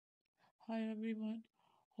Hi everyone,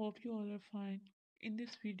 hope you all are fine. In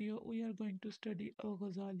this video, we are going to study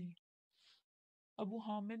Al-Ghazali. Abu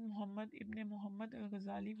Hamid Muhammad ibn Muhammad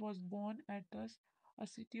Al-Ghazali was born at Tus, a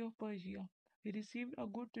city of Persia. He received a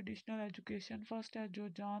good traditional education first at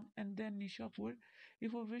Jozan and then Nishapur.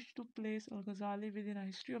 If we wish to place Al-Ghazali within a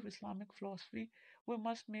history of Islamic philosophy, we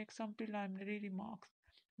must make some preliminary remarks.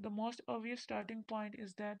 The most obvious starting point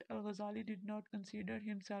is that Al-Ghazali did not consider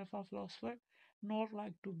himself a philosopher, nor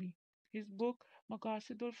like to be. His book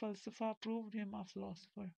Maqasidul Falsafa proved him a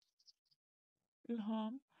philosopher.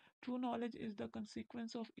 Ilham, true knowledge is the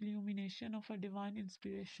consequence of illumination of a divine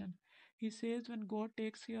inspiration. He says when God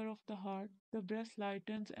takes care of the heart, the breast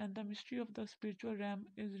lightens and the mystery of the spiritual realm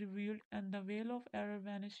is revealed and the veil of error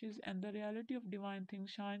vanishes and the reality of divine things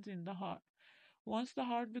shines in the heart. Once the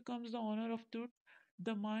heart becomes the owner of truth,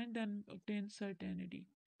 the mind then obtains certainty.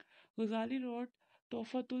 Ghazali wrote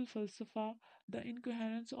Tuhfatul Falsafa, the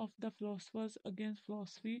incoherence of the philosophers against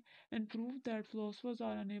philosophy, and proved that philosophers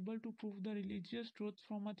are unable to prove the religious truth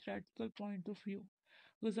from a theoretical point of view.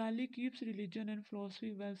 Ghazali keeps religion and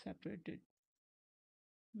philosophy well separated.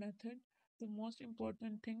 Method. The most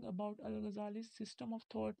important thing about Al Ghazali's system of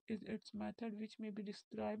thought is its method, which may be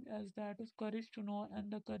described as that of courage to know and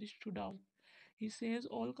the courage to doubt. He says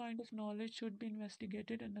all kind of knowledge should be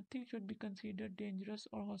investigated and nothing should be considered dangerous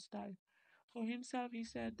or hostile. For himself, he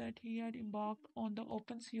said that he had embarked on the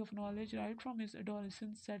open sea of knowledge right from his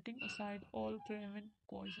adolescence, setting aside all craven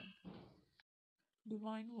caution.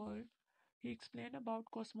 Divine world. He explained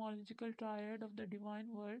about cosmological triad of the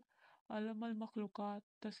divine world, Alam al Makhlukat,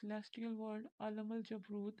 the celestial world, Alam al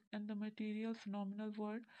Jabrut, and the material phenomenal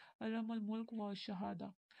world, Alam al Mulk wa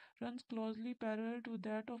Shahada, runs closely parallel to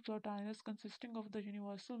that of Plotinus, consisting of the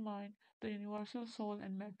universal mind, the universal soul,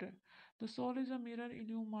 and matter. The soul is a mirror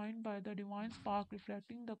illumined by the divine spark,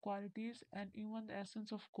 reflecting the qualities and even the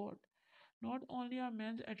essence of God. Not only are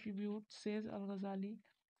men's attributes, says Al Ghazali,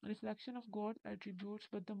 reflection of God's attributes,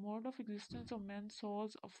 but the mode of existence of men's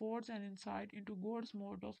souls affords an insight into God's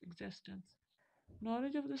mode of existence.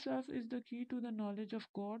 Knowledge of the self is the key to the knowledge of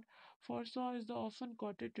God, for so is the often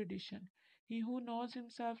quoted tradition. He who knows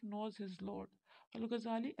himself knows his Lord. Al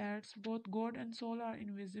Ghazali adds both God and soul are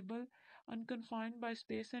invisible, unconfined by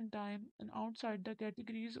space and time, and outside the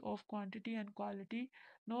categories of quantity and quality,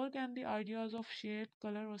 nor can the ideas of shape,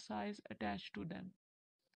 color, or size attach to them.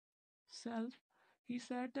 Self. He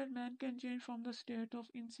said that man can change from the state of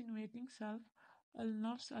insinuating self, al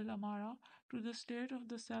nafs al amara, to the state of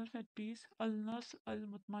the self at peace, al nafs al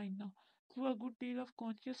mutmainna. Through a good deal of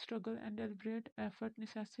conscious struggle and deliberate effort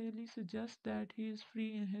necessarily suggests that he is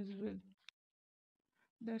free in his will.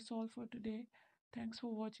 That's all for today. Thanks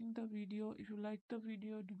for watching the video. If you like the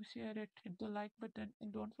video, do share it, hit the like button,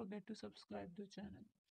 and don't forget to subscribe to the channel.